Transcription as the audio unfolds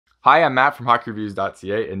Hi, I'm Matt from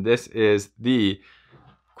hockeyreviews.ca, and this is the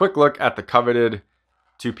quick look at the coveted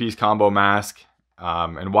two-piece combo mask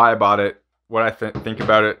and why I bought it, what I think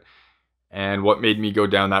about it, and what made me go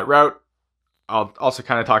down that route. I'll also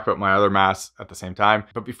kind of talk about my other masks at the same time.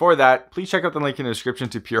 But before that, please check out the link in the description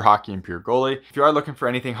to Pure Hockey and Pure Goalie. If you are looking for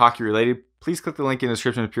anything hockey related, please click the link in the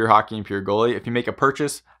description to Pure Hockey and Pure Goalie. If you make a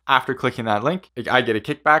purchase after clicking that link, I get a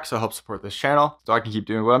kickback, so help support this channel so I can keep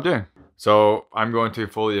doing what I'm doing. So I'm going to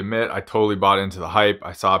fully admit, I totally bought into the hype.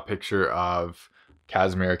 I saw a picture of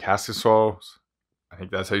Kazimir Kaskisuo's, I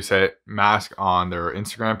think that's how you say it, mask on their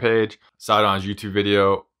Instagram page. Saw it on his YouTube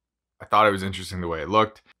video. I thought it was interesting the way it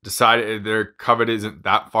looked. Decided their covet isn't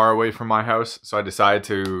that far away from my house, so I decided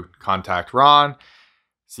to contact Ron,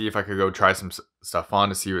 see if I could go try some stuff on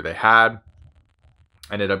to see what they had.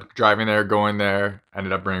 Ended up driving there, going there,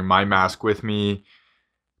 ended up bringing my mask with me,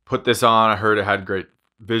 put this on. I heard it had great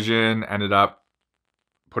vision, ended up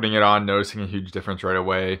putting it on, noticing a huge difference right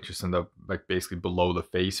away, just in the basically below the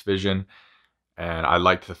face vision. And I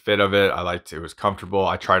liked the fit of it. I liked it was comfortable.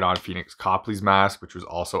 I tried on Phoenix Copley's mask, which was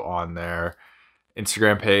also on their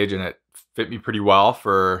Instagram page, and it fit me pretty well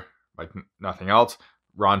for like nothing else.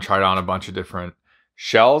 Ron tried on a bunch of different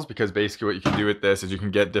shells, because basically what you can do with this is you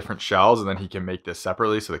can get different shells, and then he can make this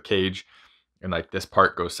separately. So the cage and like this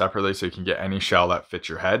part goes separately, so you can get any shell that fits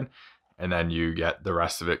your head, and then you get the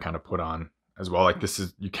rest of it kind of put on as well. Like this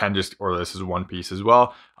is, you can just order this as one piece as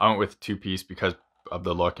well. I went with two piece because of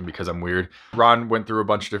the look and because I'm weird. Ron went through a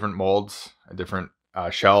bunch of different molds and different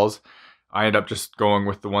shells. I ended up just going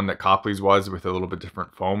with the one that Copley's was, with a little bit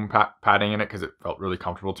different foam padding in it, because it felt really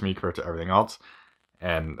comfortable to me compared to everything else.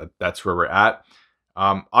 And that's where we're at.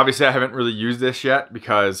 Obviously I haven't really used this yet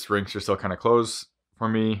because rinks are still kind of closed for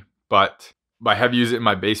me, but I have used it in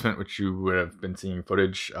my basement, which you would have been seeing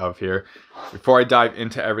footage of here. Before I dive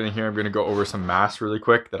into everything here, I'm going to go over some masks really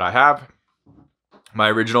quick that I have. My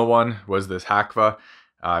original one was this Hackva.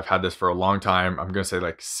 I've had this for a long time. I'm going to say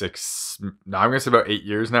like I'm going to say about 8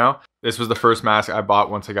 years now. This was the first mask I bought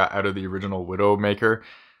once I got out of the original Widowmaker.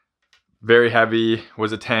 Very heavy,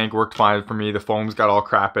 was a tank, worked fine for me. The foam's got all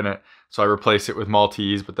crap in it, so I replaced it with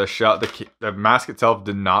Maltese, but the mask itself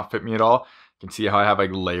did not fit me at all. You can see how I have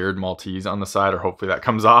like layered Maltese on the side, or hopefully that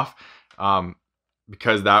comes off,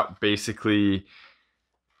 because that basically,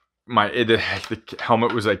 the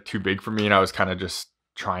helmet was like too big for me, and I was kind of just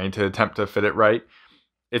trying to attempt to fit it right.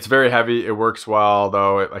 It's very heavy. It works well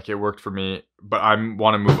though. It worked for me, but I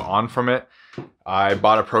want to move on from it. I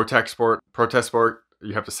bought a Protechsport.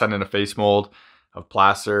 You have to send in a face mold of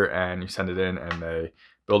plaster, and you send it in and they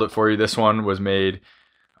build it for you. This one was made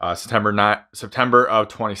September of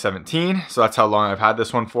 2017. So that's how long I've had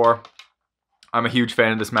this one for. I'm a huge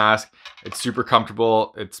fan of this mask. It's super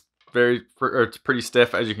comfortable. It's pretty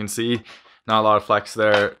stiff, as you can see. Not a lot of flex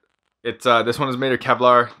there. This one is made of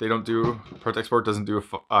Kevlar. Protechsport doesn't do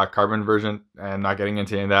a carbon version, and not getting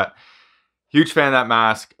into any of that. Huge fan of that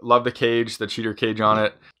mask. Love the cage, the cheater cage on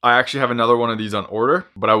it. I actually have another one of these on order,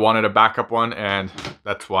 but I wanted a backup one, and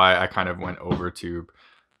that's why I kind of went over to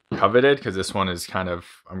Coveted, because this one is kind of,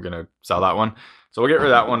 I'm going to sell that one. So we'll get rid of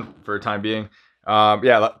that one for the time being.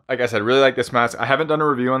 Yeah, like I said, really like this mask. I haven't done a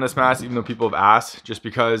review on this mask, even though people have asked, just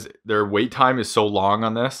because their wait time is so long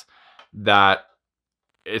on this that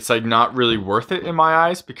it's like not really worth it in my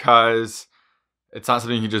eyes, because it's not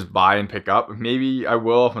something you can just buy and pick up. Maybe I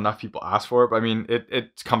will if enough people ask for it, but I mean,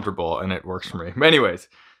 it's comfortable and it works for me. But anyways,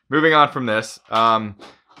 moving on from this,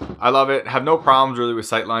 I love it. Have no problems really with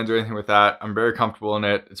sight lines or anything with that. I'm very comfortable in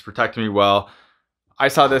it. It's protecting me well. I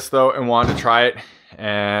saw this though and wanted to try it,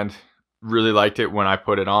 and really liked it when I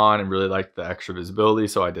put it on, and really liked the extra visibility,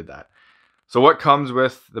 so I did that. So what comes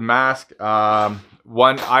with the mask?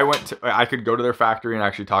 One, I could go to their factory and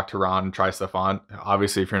actually talk to Ron and try stuff on.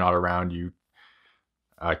 Obviously, if you're not around, you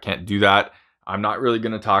can't do that. I'm not really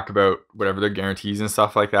going to talk about whatever their guarantees and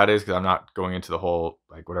stuff like that is, because I'm not going into the whole,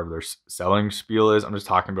 like, whatever their selling spiel is. I'm just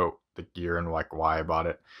talking about the gear and like why I bought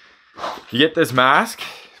it. You get this mask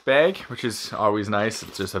bag, which is always nice.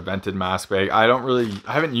 It's just a vented mask bag. I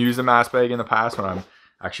haven't used a mask bag in the past when I'm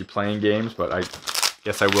actually playing games, but I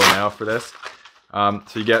guess I will now for this.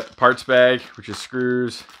 So you get parts bag, which is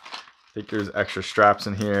screws. I think there's extra straps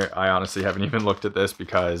in here. I honestly haven't even looked at this,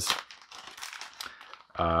 because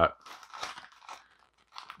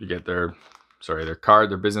you get their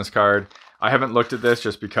business card. I haven't looked at this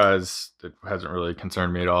just because it hasn't really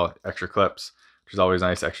concerned me at all. Extra clips, which is always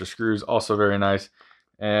nice. Extra screws, also very nice.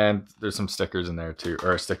 And there's some stickers in there too,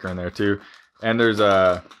 or a sticker in there too. And there's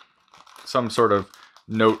some sort of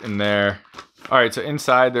note in there. All right, so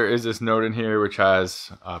inside there is this note in here which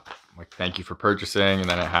has like thank you for purchasing, and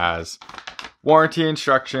then it has warranty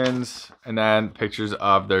instructions, and then pictures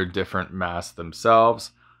of their different masks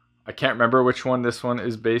themselves. I can't remember which one this one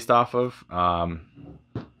is based off of. I'm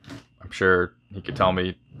sure he could tell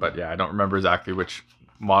me, but yeah, I don't remember exactly which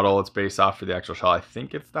model it's based off for the actual shell. I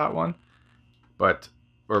think it's that one, but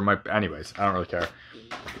anyways, I don't really care.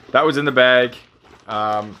 That was in the bag,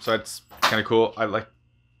 so that's kind of cool. I like,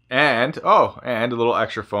 and a little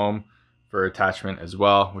extra foam for attachment as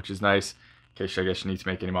well, which is nice in case I guess you need to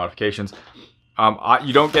make any modifications.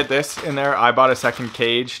 You don't get this in there. I bought a second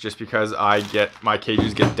cage just because my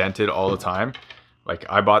cages get dented all the time. Like,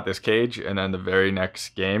 I bought this cage, and then the very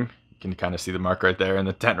next game, you can kind of see the mark right there and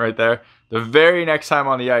the dent right there. The very next time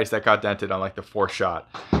on the ice, that got dented on like the 4th shot.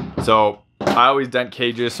 So I always dent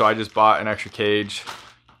cages, so I just bought an extra cage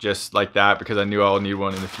just like that because I knew I'll need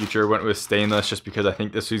one in the future. Went with stainless just because I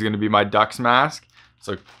think this was going to be my Ducks mask.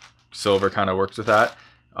 So silver kind of works with that.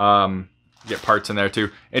 Get parts in there too.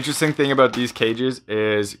 Interesting thing about these cages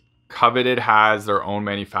is Coveted has their own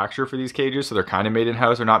manufacturer for these cages, so they're kind of made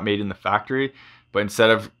in-house. They're not made in the factory, but instead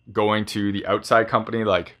of going to the outside company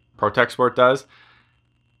like Protechsport does,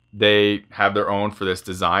 they have their own for this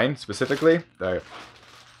design specifically. So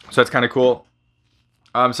that's kind of cool.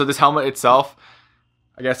 So this helmet itself,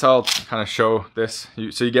 I guess I'll kind of show this.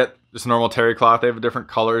 So you get this normal terry cloth. They have different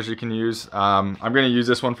colors you can use. I'm going to use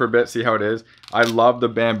this one for a bit, see how it is. I love the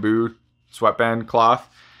bamboo sweatband cloth,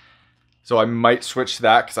 so I might switch to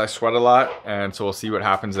that because I sweat a lot, and so we'll see what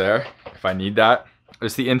happens there if I need that.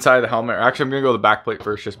 It's the inside of the helmet. Actually, I'm going to go with the back plate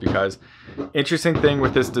first just because. Interesting thing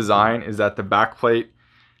with this design is that the back plate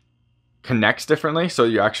connects differently, so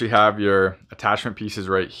you actually have your attachment pieces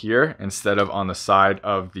right here instead of on the side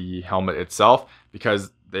of the helmet itself,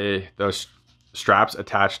 because those straps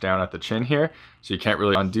attach down at the chin here, so you can't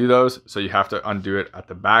really undo those, so you have to undo it at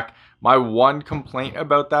the back. My one complaint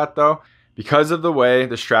about that though, because of the way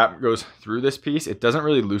the strap goes through this piece, it doesn't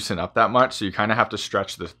really loosen up that much, so you kind of have to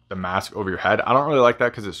stretch the mask over your head. I don't really like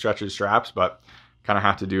that because it stretches straps, but kind of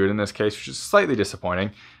have to do it in this case, which is slightly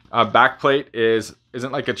disappointing. Back plate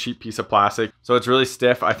isn't like a cheap piece of plastic, so it's really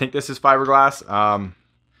stiff. I think this is fiberglass,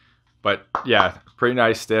 but yeah, pretty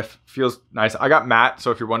nice, stiff, feels nice. I got matte,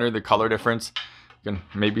 so if you're wondering the color difference, you can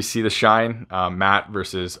maybe see the shine, matte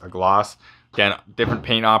versus a gloss. Again, different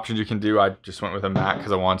paint options you can do. I just went with a matte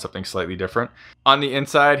because I wanted something slightly different. On the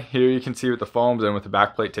inside here, you can see with the foams and with the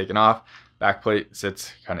back plate taken off, back plate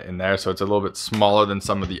sits kind of in there, so it's a little bit smaller than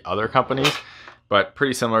some of the other companies, but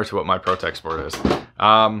pretty similar to what my Protechsport is.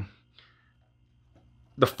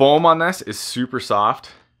 The foam on this is super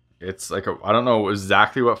soft. It's like I don't know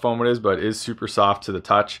exactly what foam it is, but it is super soft to the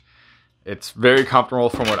touch. It's very comfortable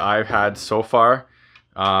from what I've had so far.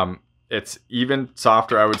 It's even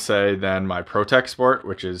softer, I would say, than my Protechsport,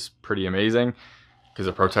 which is pretty amazing because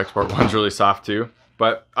the Protechsport one's really soft too.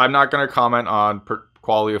 But I'm not going to comment on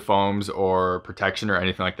quality of foams or protection or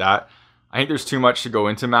anything like that. I think there's too much to go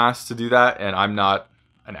into masks to do that, and I'm not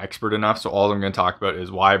an expert enough. So all I'm going to talk about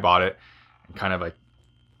is why I bought it and kind of like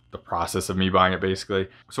the process of me buying it basically.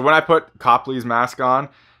 So when I put Copley's mask on,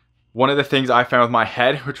 one of the things I found with my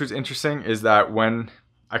head, which was interesting, is that when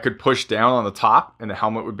I could push down on the top and the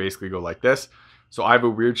helmet would basically go like this. So I have a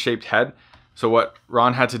weird shaped head. So what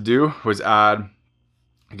Ron had to do was add,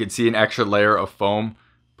 you can see an extra layer of foam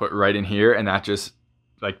put right in here, and that just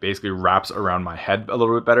like basically wraps around my head a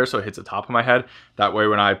little bit better, so it hits the top of my head. That way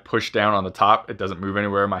when I push down on the top, it doesn't move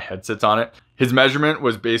anywhere, my head sits on it. His measurement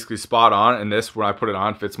was basically spot on, and this, when I put it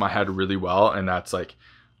on, fits my head really well, and that's like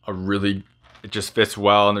it just fits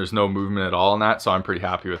well, and there's no movement at all in that, so I'm pretty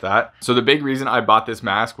happy with that. So the big reason I bought this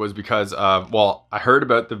mask was because well, I heard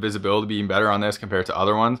about the visibility being better on this compared to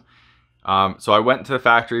other ones. So I went to the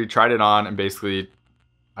factory, tried it on, and basically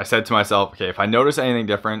I said to myself, okay, if I notice anything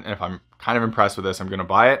different, and if I'm kind of impressed with this, I'm gonna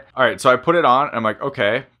buy it. All right, so I put it on, and I'm like,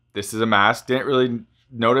 okay, this is a mask. Didn't really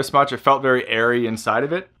notice much. It felt very airy inside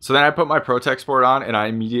of it. So then I put my Protechsport on, and I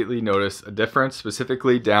immediately noticed a difference,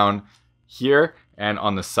 specifically down here and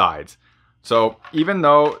on the sides. So even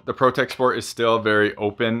though the Protechsport is still very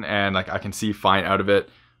open and like I can see fine out of it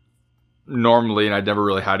normally, and I never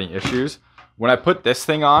really had any issues, when I put this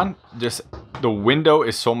thing on, just the window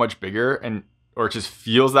is so much bigger, or it just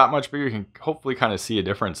feels that much bigger. You can hopefully kind of see a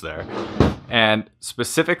difference there. And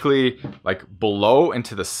specifically like below and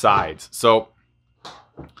to the sides. So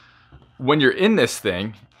when you're in this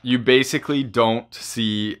thing, you basically don't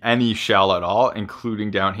see any shell at all, including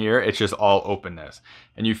down here. It's just all openness.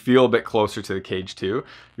 And you feel a bit closer to the cage too.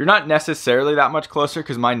 You're not necessarily that much closer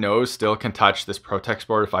because my nose still can touch this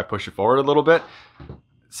Protechsport if I push it forward a little bit.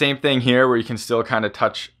 Same thing here where you can still kind of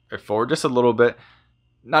touch it forward just a little bit.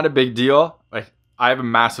 Not a big deal. Like I have a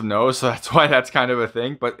massive nose, so that's why that's kind of a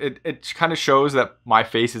thing. But it kind of shows that my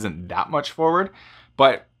face isn't that much forward.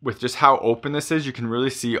 But with just how open this is, you can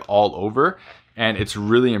really see all over. And it's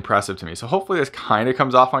really impressive to me. So hopefully this kind of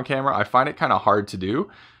comes off on camera. I find it kind of hard to do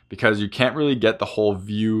because you can't really get the whole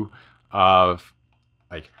view of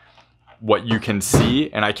like what you can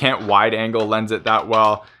see. And I can't wide angle lens it that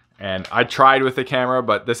well. And I tried with the camera,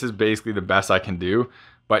 but this is basically the best I can do.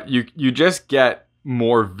 But you just get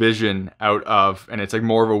more vision out of, and it's like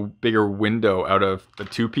more of a bigger window out of the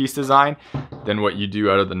two-piece design than what you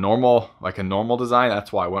do out of the normal, like a normal design.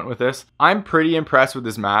 That's why I went with this. I'm pretty impressed with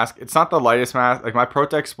this mask. It's not the lightest mask. Like my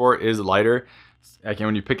Protechsport is lighter. Like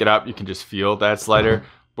when you pick it up, you can just feel that it's lighter.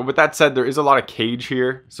 But with that said, there is a lot of cage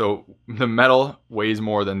here. So the metal weighs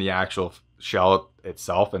more than the actual shell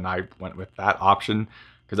itself. And I went with that option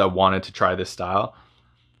because I wanted to try this style.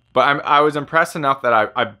 But I was impressed enough that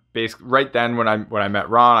I basically, right then when I met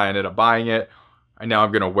Ron, I ended up buying it. And now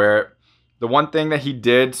I'm gonna wear it. The one thing that he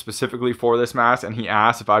did specifically for this mask, and he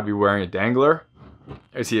asked if I'd be wearing a dangler,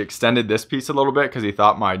 is he extended this piece a little bit because he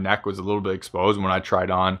thought my neck was a little bit exposed when I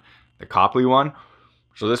tried on the Copley one.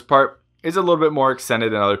 So this part is a little bit more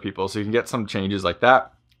extended than other people, so you can get some changes like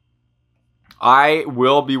that. I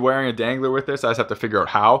will be wearing a dangler with this. I just have to figure out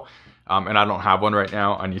how. And I don't have one right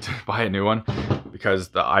now. I need to buy a new one because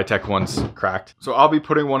the iTech one's cracked. So I'll be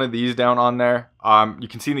putting one of these down on there. You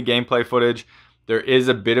can see in the gameplay footage, there is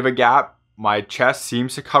a bit of a gap. My chest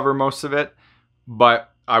seems to cover most of it,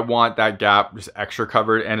 but I want that gap just extra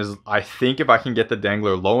covered. And I think if I can get the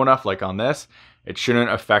dangler low enough, like on this, it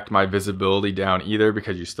shouldn't affect my visibility down either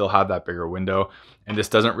because you still have that bigger window. And this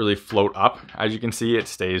doesn't really float up. As you can see, it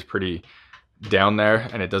stays pretty down there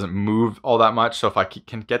and it doesn't move all that much. So if I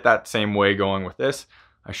can get that same way going with this,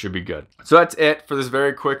 I should be good. So that's it for this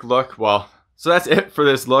very quick look. Well, so that's it for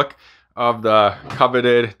this look of the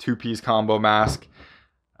coveted two-piece combo mask.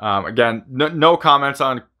 Again, no comments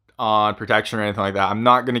on protection or anything like that. I'm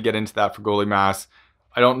not going to get into that for goalie masks.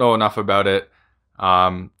 I don't know enough about it.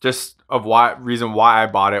 Just of reason why I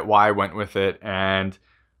bought it, why I went with it, and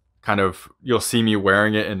kind of you'll see me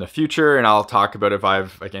wearing it in the future, and I'll talk about if I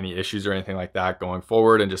have like any issues or anything like that going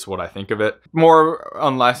forward and just what I think of it. More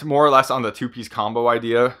or less on the two-piece combo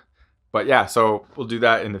idea. But yeah, so we'll do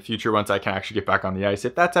that in the future once I can actually get back on the ice,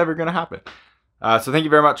 if that's ever going to happen. So thank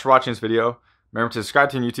you very much for watching this video. Remember to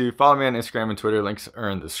subscribe to YouTube, follow me on Instagram and Twitter. Links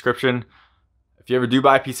are in the description. If you ever do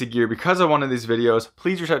buy a piece of gear because of one of these videos,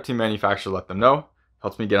 please reach out to the manufacturer, let them know.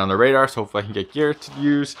 Helps me get on the radar, so hopefully I can get gear to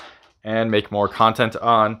use and make more content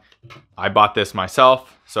on. I bought this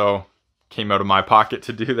myself, so came out of my pocket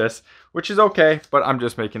to do this, which is okay, but I'm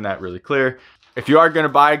just making that really clear. If you are going to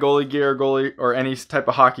buy goalie gear, or any type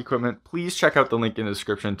of hockey equipment, please check out the link in the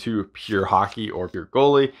description to Pure Hockey or Pure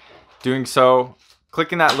Goalie. Doing so,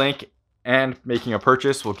 clicking that link and making a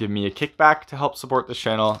purchase will give me a kickback to help support this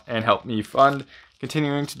channel and help me fund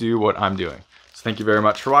continuing to do what I'm doing. So thank you very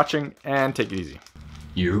much for watching, and take it easy.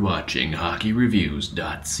 You're watching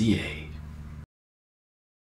HockeyReviews.ca.